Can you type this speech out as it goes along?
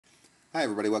Hi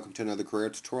everybody, welcome to another career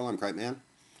tutorial. I'm cripeman.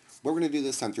 What we're going to do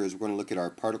this time through is we're going to look at our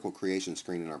particle creation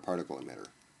screen in our particle emitter.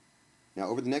 Now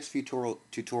over the next few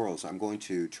tutorials I'm going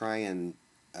to try and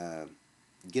uh,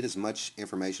 get as much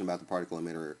information about the particle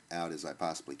emitter out as I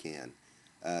possibly can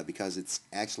because it's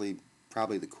actually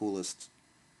probably the coolest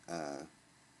uh,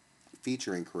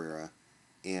 feature in Carrera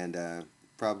and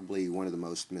probably one of the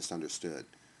most misunderstood.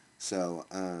 So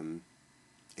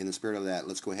in the spirit of that,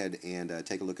 let's go ahead and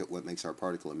take a look at what makes our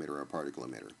particle emitter a particle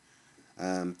emitter.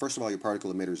 First of all, your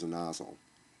particle emitter is a nozzle,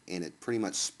 and it pretty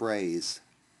much sprays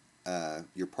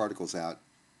your particles out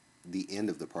the end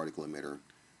of the particle emitter,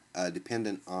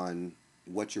 dependent on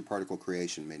what your particle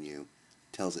creation menu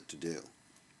tells it to do.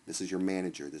 This is your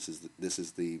manager. This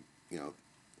is the you know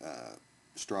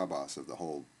straw boss of the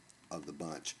whole of the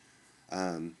bunch.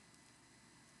 Um,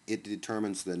 it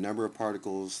determines the number of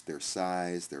particles, their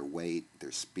size, their weight,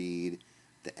 their speed,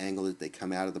 the angle that they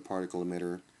come out of the particle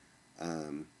emitter,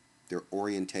 um, their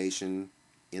orientation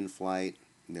in flight,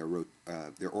 their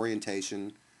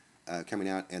orientation coming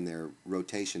out, and their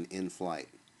rotation in flight.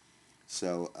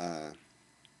 So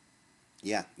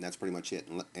yeah, that's pretty much it.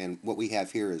 And what we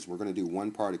have here is we're going to do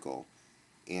one particle,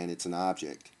 and it's an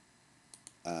object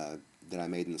uh, that I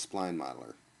made in the spline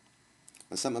modeler.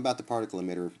 Now, something about the particle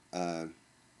emitter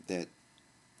that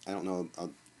I don't know, a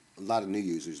lot of new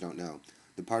users don't know.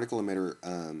 The particle emitter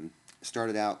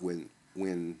started out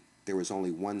when there was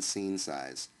only one scene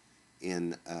size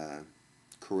in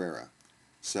Carrera.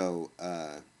 So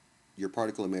your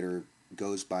particle emitter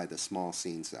goes by the small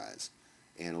scene size.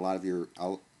 And a lot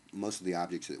of most of the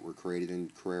objects that were created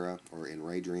in Carrera or in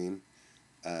Ray Dream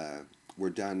were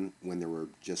done when there was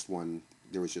just one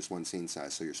scene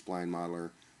size. So your spline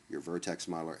modeler, your vertex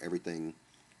modeler, everything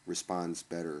responds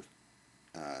better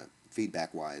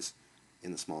feedback-wise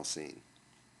in the small scene.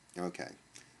 Okay,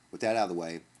 with that out of the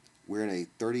way, we're in a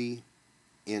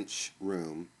 30-inch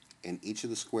room, and each of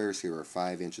the squares here are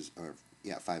 5 inches, or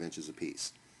yeah, 5 inches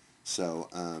apiece. So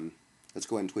let's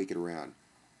go ahead and tweak it around.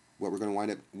 What we're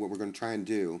going to try and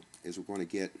do is we're going to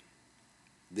get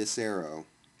this arrow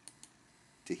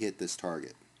to hit this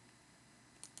target,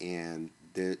 and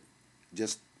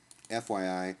just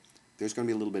FYI, there's going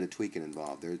to be a little bit of tweaking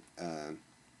involved.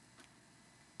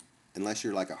 Unless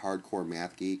you're like a hardcore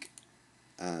math geek,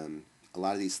 a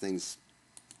lot of these things,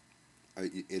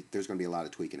 there's going to be a lot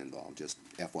of tweaking involved, just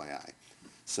FYI.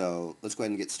 So let's go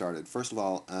ahead and get started. First of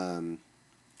all,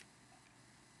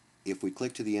 if we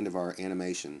click to the end of our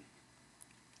animation,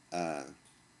 uh,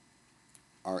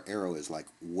 our arrow is like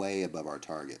way above our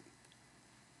target.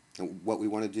 And what we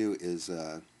want to do is,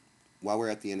 while we're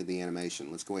at the end of the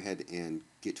animation, let's go ahead and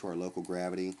get to our local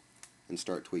gravity and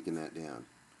start tweaking that down.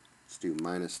 Let's do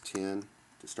 -10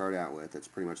 to start out with. That's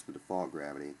pretty much the default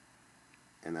gravity,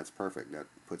 and that's perfect. That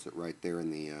puts it right there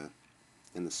in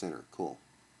the center. Cool.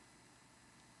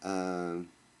 Um,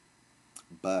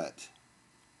 but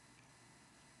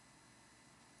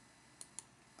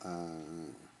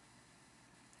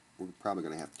we're probably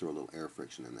going to have to throw a little air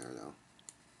friction in there, though.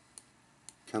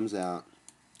 Comes out,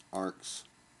 arcs,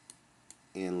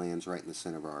 and lands right in the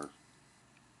center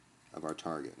of our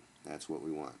target. That's what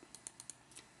we want.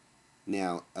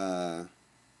 Now,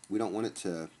 we don't want it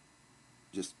to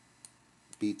just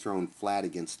be thrown flat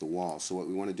against the wall. So what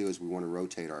we want to do is we want to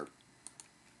rotate our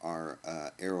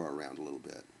arrow around a little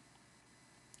bit.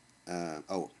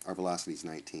 Oh, our velocity is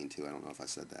 19 too. I don't know if I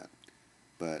said that.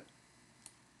 But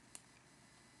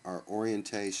our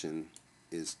orientation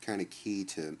is kind of key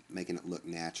to making it look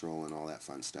natural and all that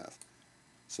fun stuff.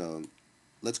 So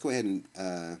let's go ahead and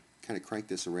kind of crank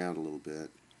this around a little bit.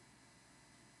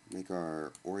 Make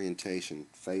our orientation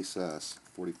face us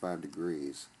 45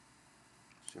 degrees.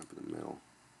 Jump in the middle.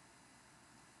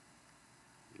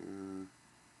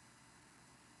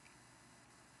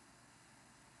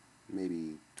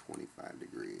 Maybe 25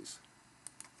 degrees.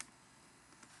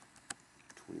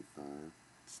 25.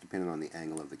 It's depending on the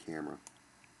angle of the camera.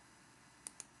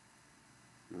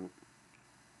 Nope.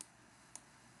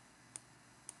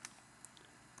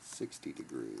 60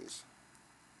 degrees.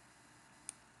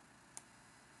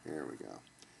 There we go.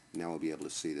 Now we'll be able to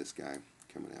see this guy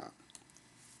coming out.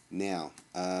 Now,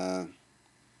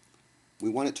 we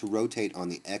want it to rotate on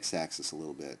the x-axis a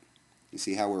little bit. You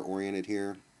see how we're oriented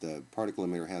here? The particle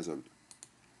emitter has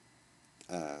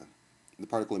the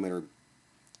particle emitter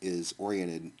is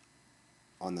oriented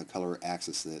on the color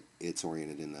axis that it's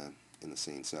oriented in the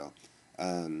scene. So,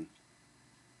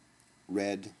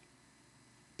 red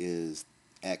is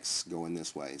X going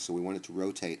this way. So we want it to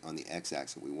rotate on the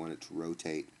x-axis. We want it to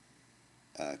rotate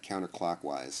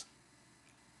counterclockwise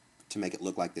to make it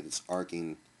look like that it's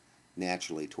arcing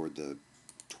naturally toward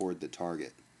the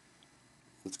target.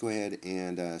 let's go ahead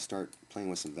and start playing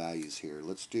with some values here.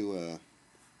 Let's do a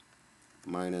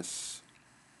minus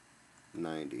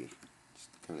 90. Just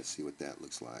kind of see what that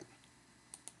looks like.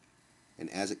 And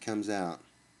as it comes out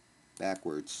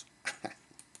backwards,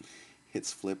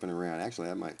 it's flipping around. Actually,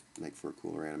 that might make for a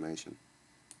cooler animation.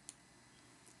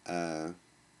 But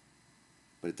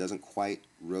it doesn't quite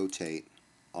rotate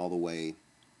all the way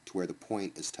to where the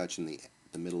point is touching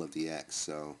the middle of the X.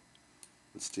 So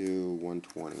let's do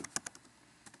 120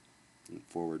 and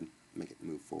forward, make it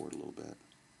move forward a little bit.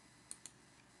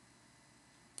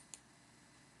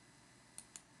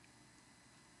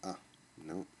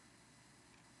 No.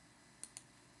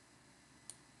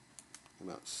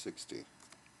 About 60.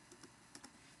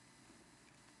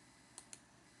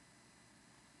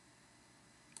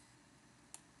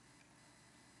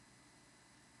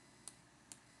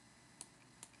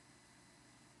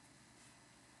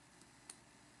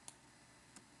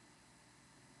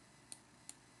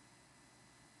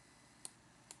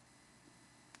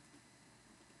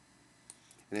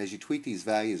 And as you tweak these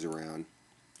values around,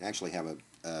 I actually have a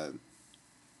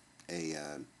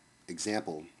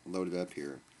example loaded up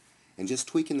here, and just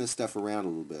tweaking this stuff around a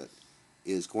little bit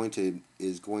is going to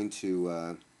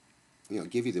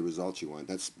give you the results you want.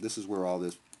 This is where all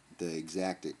the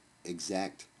exact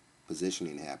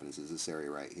positioning happens, is this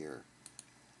area right here.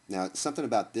 Now, something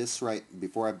about this right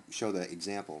before I show the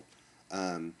example,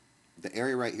 the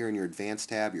area right here in your advanced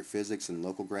tab, your physics and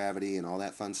local gravity and all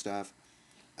that fun stuff,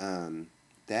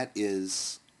 that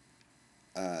is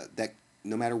that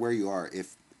no matter where you are,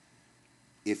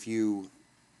 if you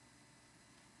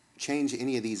change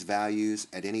any of these values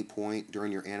at any point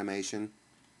during your animation,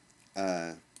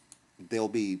 they'll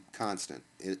be constant.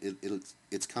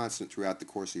 It's constant throughout the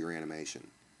course of your animation.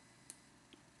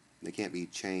 They can't be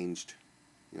changed,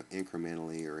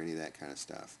 incrementally or any of that kind of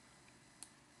stuff.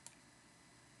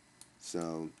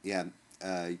 So yeah,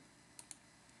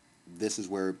 this is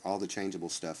where all the changeable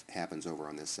stuff happens over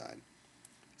on this side.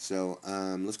 So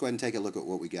let's go ahead and take a look at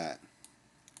what we got.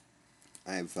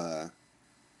 I've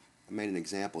made an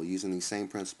example using the same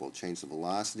principle. Change the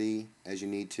velocity as you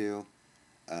need to,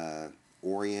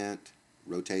 orient,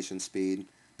 rotation speed.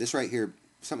 This right here,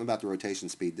 something about the rotation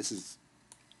speed. This is,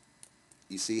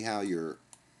 you see how your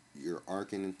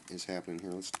arcing is happening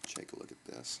here. Let's take a look at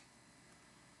this.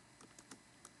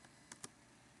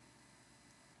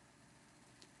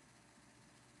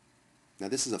 Now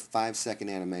this is a 5-second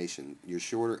animation. Your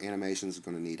shorter animations are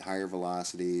going to need higher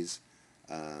velocities,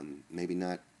 maybe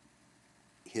not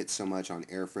hit so much on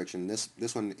air friction. This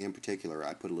one in particular,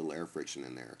 I put a little air friction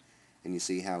in there, and you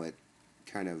see how it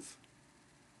kind of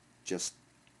just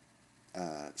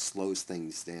slows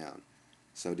things down.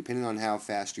 So depending on how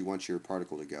fast you want your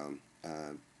particle to go,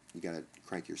 you got to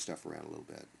crank your stuff around a little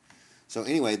bit. So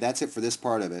anyway, that's it for this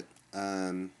part of it.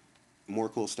 More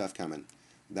cool stuff coming.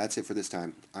 That's it for this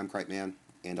time. I'm cripeman,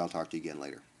 and I'll talk to you again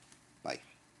later. Bye.